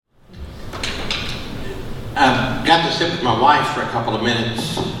got to sit with my wife for a couple of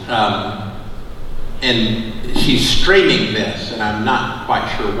minutes, and she's streaming this, and I'm not quite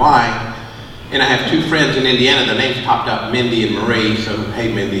sure why. And I have two friends in Indiana. Their names popped up, Mindy and Marie. So,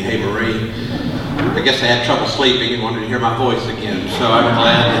 hey Mindy, hey Marie. I guess they had trouble sleeping and wanted to hear my voice again. So I'm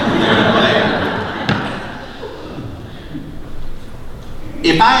glad that they're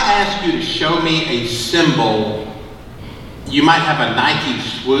there. If I ask you to show me a symbol, you might have a Nike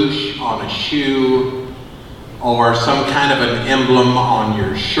swoosh on a shoe, or some kind of an emblem on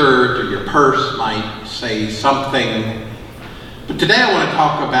your shirt, or your purse might say something. But today I want to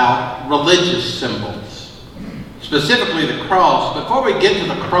talk about religious symbols, specifically the cross. Before we get to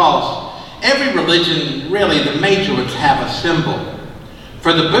the cross, every religion, really, the major ones have a symbol.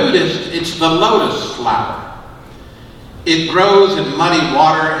 For the Buddhists, it's the lotus flower. It grows in muddy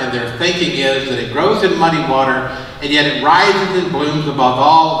water, and their thinking is that it grows in muddy water, and yet it rises and blooms above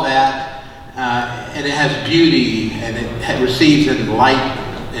all that, and it has beauty, and it receives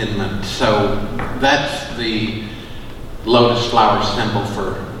enlightenment. So that's the lotus flower symbol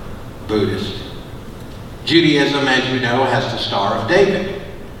for Buddhists. Judaism, as you know, has the Star of David.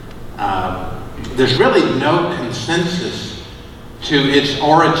 There's really no consensus to its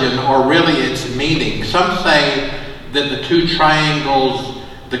origin or really its meaning. Some say that the two triangles,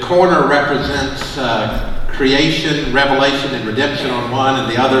 the corner represents creation, revelation, and redemption on one,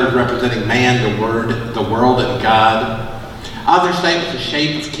 and the other representing man, the world, and God. Others say it was the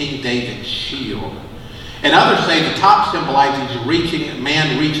shape of King David's shield. And others say the top symbolizes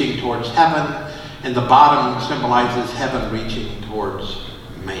man reaching towards heaven, and the bottom symbolizes heaven reaching towards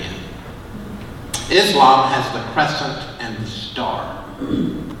man. Islam has the crescent and the star.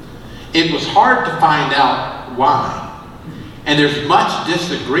 It was hard to find out why. And there's much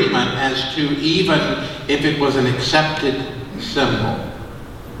disagreement as to even if it was an accepted symbol.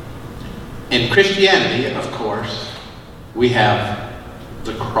 In Christianity, of course, we have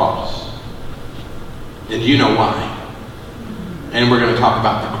the cross. And you know why. And we're going to talk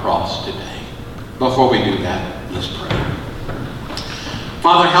about the cross today. Before we do that, let's pray.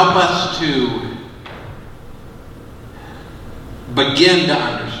 Father, help us to begin to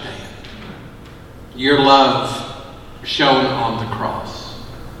understand your love shown on the cross.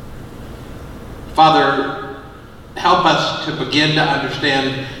 Father, help us to begin to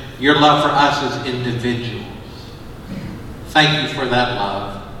understand your love for us as individuals. Thank you for that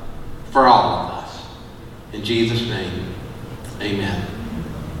love for all of us. In Jesus' name, amen.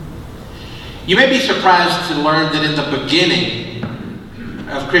 You may be surprised to learn that in the beginning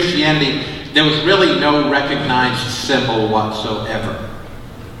of Christianity, there was really no recognized symbol whatsoever.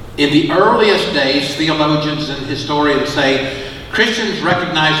 In the earliest days, theologians and historians say Christians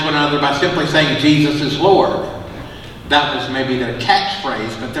recognized one another by simply saying Jesus is Lord. That was maybe their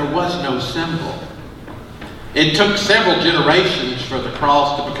catchphrase, but there was no symbol. It took several generations for the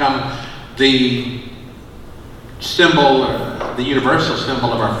cross to become the symbol, the universal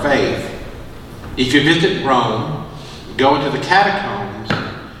symbol of our faith. If you visit Rome, go into the catacombs,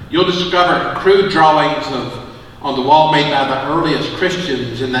 you'll discover crude drawings on the wall made by the earliest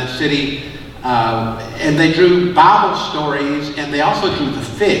Christians in that city, and they drew Bible stories, and they also drew the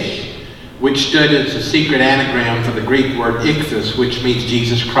fish, which stood as a secret anagram for the Greek word ichthus, which means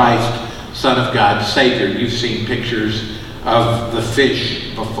Jesus Christ, Son of God, Savior. You've seen pictures of the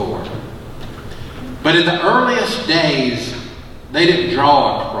fish before. But in the earliest days, they didn't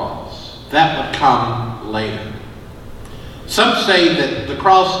draw a cross. That would come later. Some say that the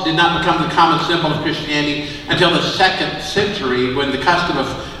cross did not become the common symbol of Christianity until the 2nd century, when the custom of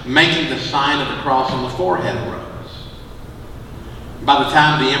making the sign of the cross on the forehead arose. By the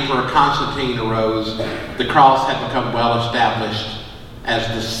time the Emperor Constantine arose, the cross had become well established as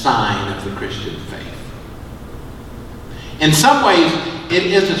the sign of the Christian faith. In some ways, it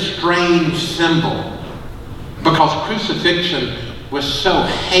is a strange symbol because crucifixion was so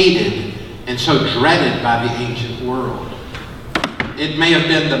hated and so dreaded by the ancient world. It may have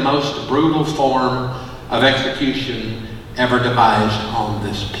been the most brutal form of execution ever devised on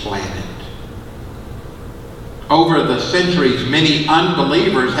this planet. Over the centuries, many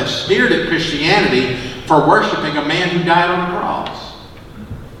unbelievers have sneered at Christianity for worshiping a man who died on a cross.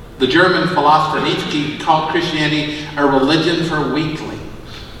 The German philosopher Nietzsche called Christianity a religion for weaklings.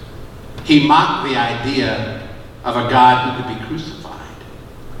 He mocked the idea of a God who could be crucified.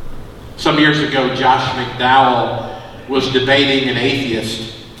 Some years ago, Josh McDowell was debating an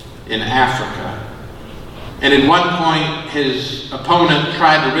atheist in Africa. And at one point, his opponent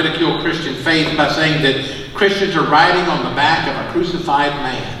tried to ridicule Christian faith by saying that Christians are riding on the back of a crucified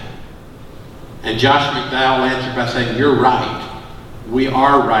man. And Josh McDowell answered by saying, "You're right. We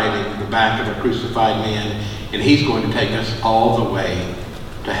are riding the back of a crucified man, and he's going to take us all the way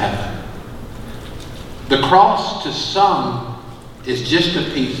to heaven. The cross to some is just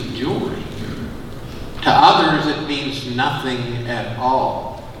a piece of jewelry. To others it means nothing at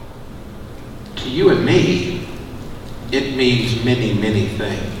all. To you and me, it means many, many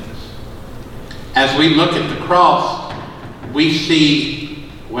things. As we look at the cross, we see,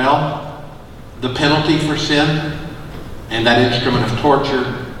 well, the penalty for sin and that instrument of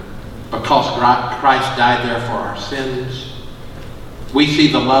torture because Christ died there for our sins. We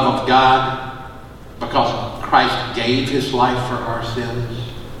see the love of God because Christ gave his life for our sins.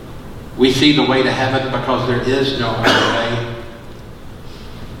 We see the way to heaven because there is no other way.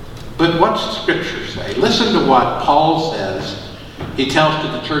 But what's Scripture say? Listen to what Paul says. He tells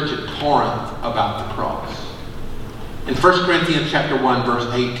to the church at Corinth about the cross. In 1 Corinthians chapter 1,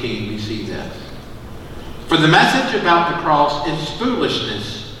 verse 18, we see this. For the message about the cross is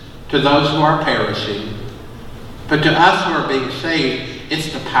foolishness to those who are perishing, but to us who are being saved,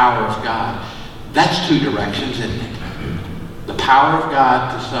 it's the power of God. That's two directions, isn't it? The power of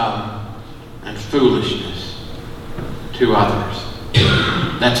God to some and foolishness to others.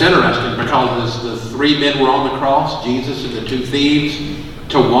 That's interesting because as the three men were on the cross, Jesus and the two thieves,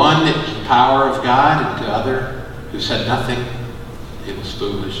 to one it was the power of God, and to other who said nothing, it was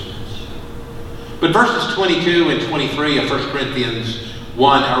foolishness. But verses 22 and 23 of 1 Corinthians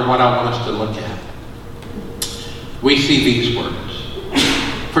 1 are what I want us to look at. We see these words.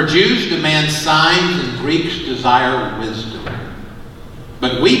 For Jews demand signs and Greeks desire wisdom.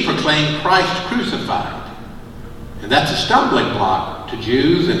 But we proclaim Christ crucified. And that's a stumbling block to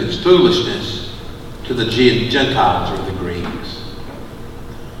Jews and it's foolishness to the Gentiles or the Greeks.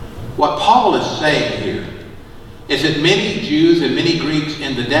 What Paul is saying here is that many Jews and many Greeks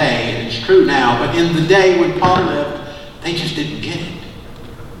in the day, and it's true now, but in the day when Paul lived, they just didn't get it.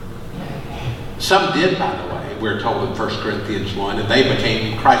 Some did, by the way, we're told in 1 Corinthians 1, and they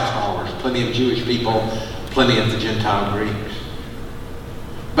became Christ followers. Plenty of Jewish people, plenty of the Gentile Greeks.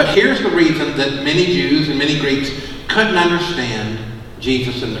 But here's the reason that many Jews and many Greeks couldn't understand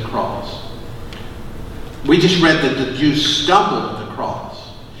Jesus and the cross. We just read that the Jews stumbled at the cross.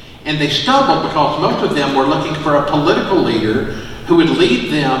 And they stumbled because most of them were looking for a political leader who would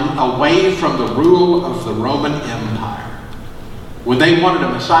lead them away from the rule of the Roman Empire. When they wanted a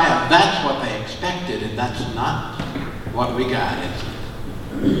Messiah, that's what they expected, and that's not what we got, is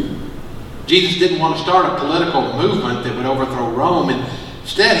it? Jesus didn't want to start a political movement that would overthrow Rome, and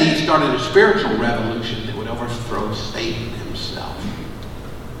instead he started a spiritual revolution that would overthrow Satan himself.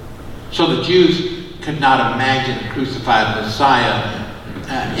 So the Jews could not imagine a crucified Messiah.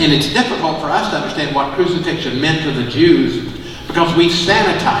 And it's difficult for us to understand what crucifixion meant to the Jews because we've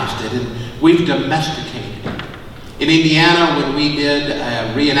sanitized it and we've domesticated it. In Indiana, when we did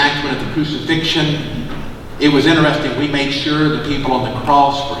a reenactment of the crucifixion, it was interesting. We made sure the people on the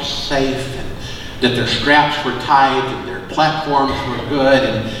cross were safe and that their straps were tight and their platforms were good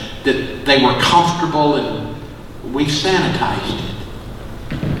and that they were comfortable, and we sanitized it.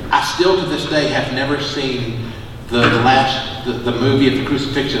 I still to this day have never seen the movie of the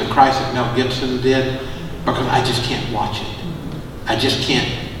crucifixion of Christ that Mel Gibson did because I just can't watch it. I just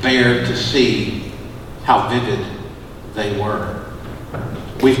can't bear to see how vivid they were.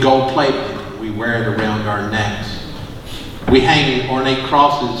 We've gold plated. We wear it around our necks. We hang ornate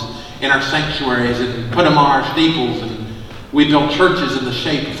crosses in our sanctuaries and put them on our steeples, and we build churches in the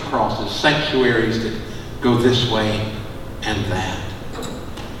shape of crosses, sanctuaries that go this way and that.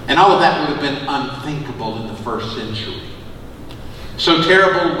 And all of that would have been unthinkable in the first century. So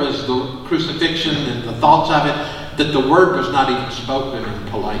terrible was the crucifixion and the thoughts of it that the word was not even spoken in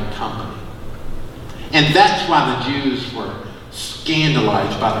polite company. And that's why the Jews were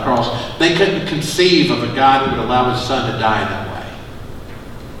scandalized by the cross. They couldn't conceive of a God who would allow his son to die that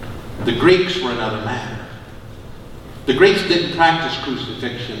way. The Greeks were another matter. The Greeks didn't practice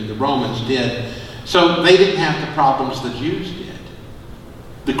crucifixion. The Romans did. So they didn't have the problems the Jews did.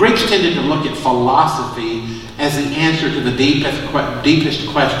 The Greeks tended to look at philosophy as the answer to the deepest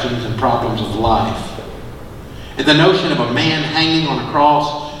questions and problems of life. And the notion of a man hanging on a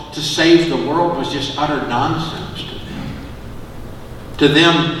cross to save the world was just utter nonsense to them. To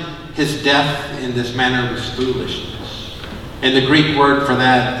them, his death in this manner was foolishness. And the Greek word for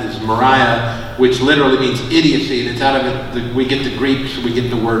that is moria, which literally means idiocy. And it's out of it, we get the Greeks, we get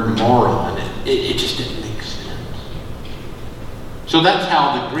the word moron. It just didn't make sense. So that's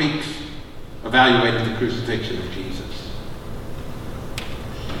how the Greeks evaluated the crucifixion of Jesus.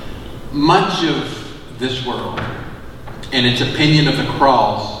 Much of this world and its opinion of the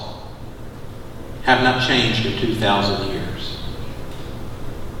cross have not changed in 2,000 years.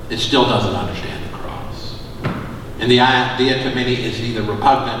 it still doesn't understand the cross. And the idea to many is either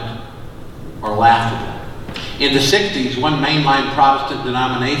repugnant or laughable. In the 60s, one mainline Protestant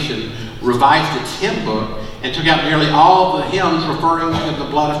denomination revised its hymn book and took out nearly all the hymns referring to the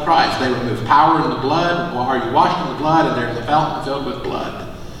blood of Christ. They removed power in the blood, or are you washed in the blood, and there's a fountain filled with blood.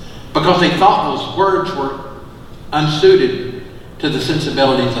 Because they thought those words were unsuited to the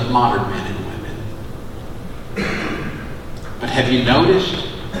sensibilities of modern men and women. But have you noticed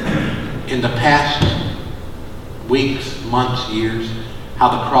in the past weeks, months, years, how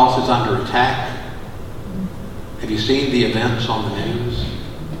the cross is under attack? Have you seen the events on the news?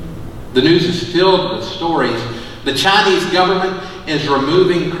 The news is filled with stories. The Chinese government is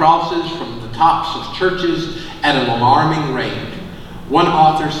removing crosses from the tops of churches at an alarming rate. One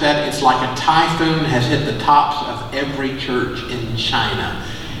author said it's like a typhoon has hit the tops of every church in China.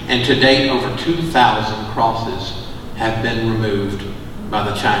 And to date, over 2,000 crosses have been removed by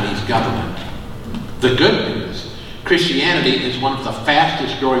the Chinese government. The good news, Christianity is one of the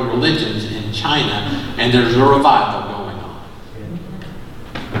fastest growing religions in China, and there's a revival going on.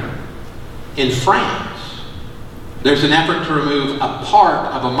 In France, there's an effort to remove a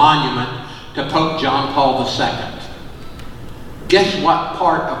part of a monument to Pope John Paul II. Guess what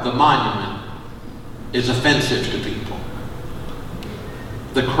part of the monument is offensive to people?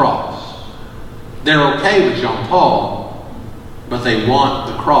 The cross. They're okay with John Paul, but they want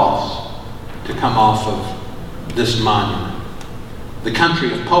the cross to come off of this monument. The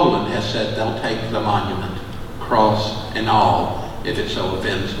country of Poland has said they'll take the monument, cross and all, if it so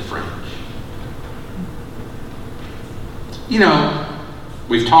offends the French. You know,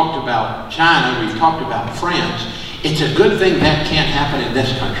 we've talked about China, we've talked about France. It's a good thing that can't happen in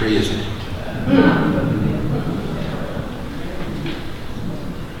this country, isn't it?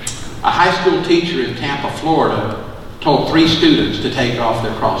 A high school teacher in Tampa, Florida, told 3 students to take off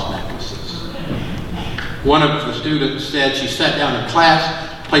their cross necklaces. One of the students said she sat down in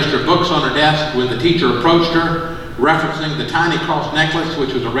class, placed her books on her desk when the teacher approached her, referencing the tiny cross necklace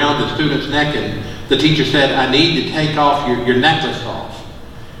which was around the student's neck, and the teacher said, "I need to take off your necklace off."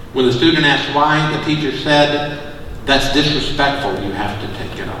 When the student asked why, the teacher said, "That's disrespectful, you have to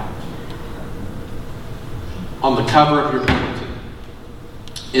take it off." On the cover of your bulletin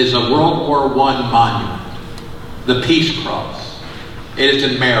is a World War I monument, the Peace Cross. It is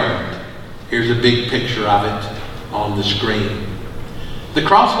in Maryland. Here's a big picture of it on the screen. The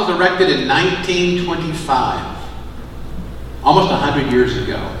cross was erected in 1925, almost 100 years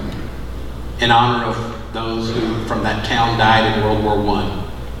ago, in honor of those who from that town died in World War I.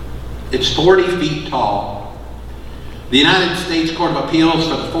 It's 40 feet tall. The United States Court of Appeals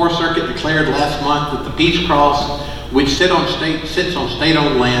for the Fourth Circuit declared last month that the Peace Cross, which sits on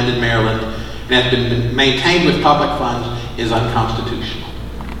state-owned land in Maryland and has been maintained with public funds, is unconstitutional.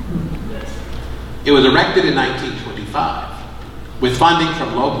 It was erected in 1925 with funding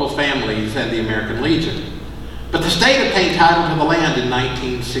from local families and the American Legion. But the state obtained title to the land in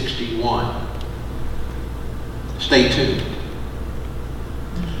 1961. Stay tuned.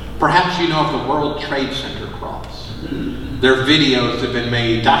 Perhaps you know of the World Trade Center cross. There are videos that have been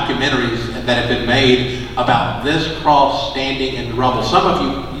made, documentaries that have been made about this cross standing in rubble. Some of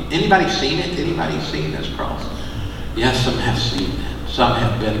you, anybody seen it? Anybody seen this cross? Yes, some have seen it. Some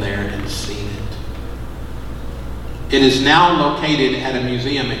have been there and seen it. It is now located at a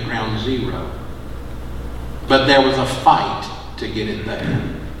museum at Ground Zero. But there was a fight to get it there.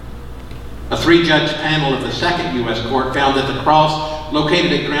 A 3-judge panel of the Second U.S. Court found that the cross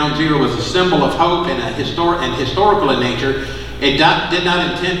located at Ground Zero was a symbol of hope and historical in nature. It did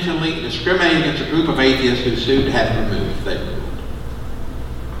not intentionally discriminate against a group of atheists who sued to have it removed. They ruled.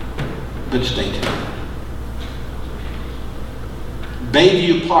 But stay tuned.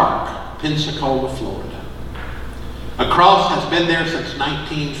 Bayview Park, Pensacola, Florida. A cross has been there since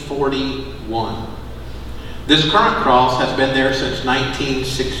 1941. This current cross has been there since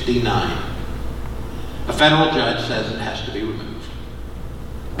 1969. A federal judge says it has to be removed.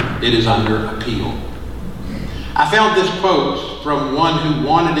 It is under appeal. I found this quote from one who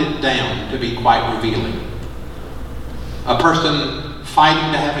wanted it down to be quite revealing. A person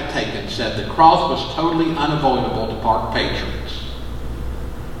fighting to have it taken said the cross was totally unavoidable to park patrons.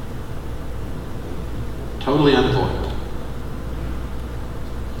 Totally unavoidable.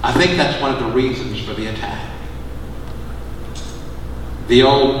 I think that's one of the reasons for the attack. The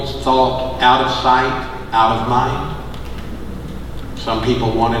old thought, out of sight, out of mind. Some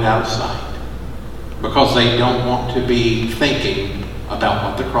people want it out of sight because they don't want to be thinking about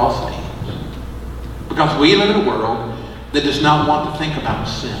what the cross means. Because we live in a world that does not want to think about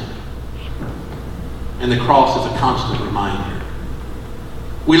sin. And the cross is a constant reminder.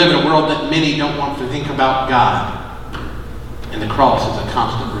 We live in a world that many don't want to think about God, and the cross is a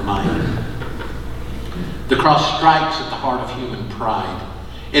constant reminder. The cross strikes at the heart of human pride.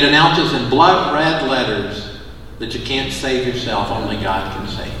 It announces in blood-red letters that you can't save yourself, only God can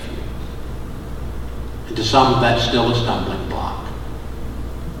save you. And to some, that's still a stumbling block.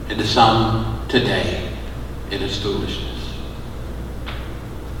 And to some, today, it is foolishness.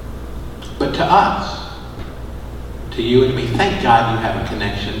 But to us, to you and me, thank God you have a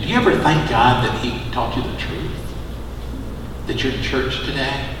connection. Do you ever thank God that He taught you the truth? That you're in church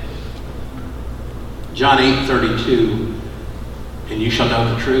today? John 8:32, and you shall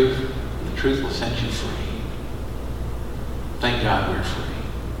know the truth, and the truth will set you free. Thank God we're free.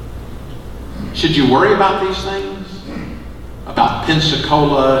 Should you worry about these things? About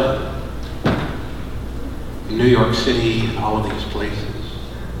Pensacola, New York City, and all of these places?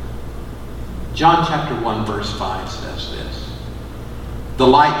 John chapter 1 verse 5 says this: the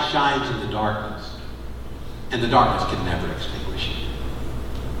light shines in the darkness, and the darkness can never extinguish it.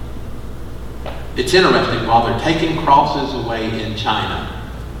 It's interesting, while they're taking crosses away in China,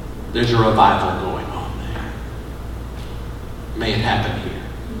 there's a revival going on there. May it happen here.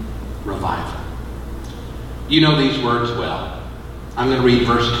 Revival. You know these words well. I'm going to read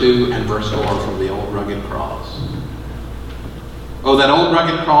verse 2 and verse 4 from the old rugged cross. Oh, that old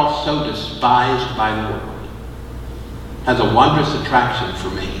rugged cross, so despised by the world, has a wondrous attraction for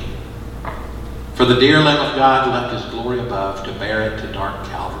me. For the dear Lamb of God left His glory above to bear it to dark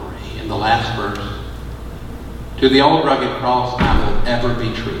Calvary. In the last verse, to the old rugged cross I will ever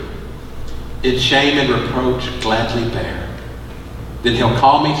be true. Its shame and reproach gladly bear. Then He'll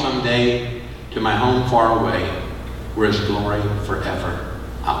call me someday to my home far away, where His glory forever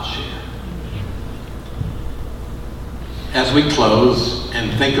I'll share. As we close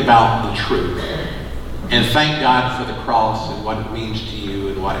and think about the truth, and thank God for the cross and what it means to you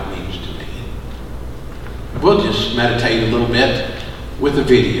and what it means to me, we'll just meditate a little bit with a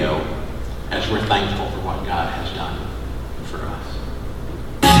video as we're thankful for what God has done for us.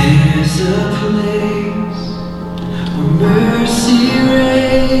 There's a place where mercy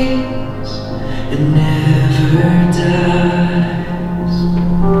reigns and never dies.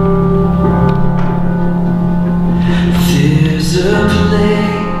 There's a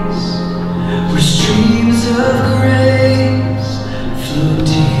place where streams of grace flow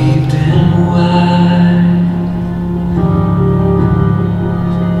deep and wide.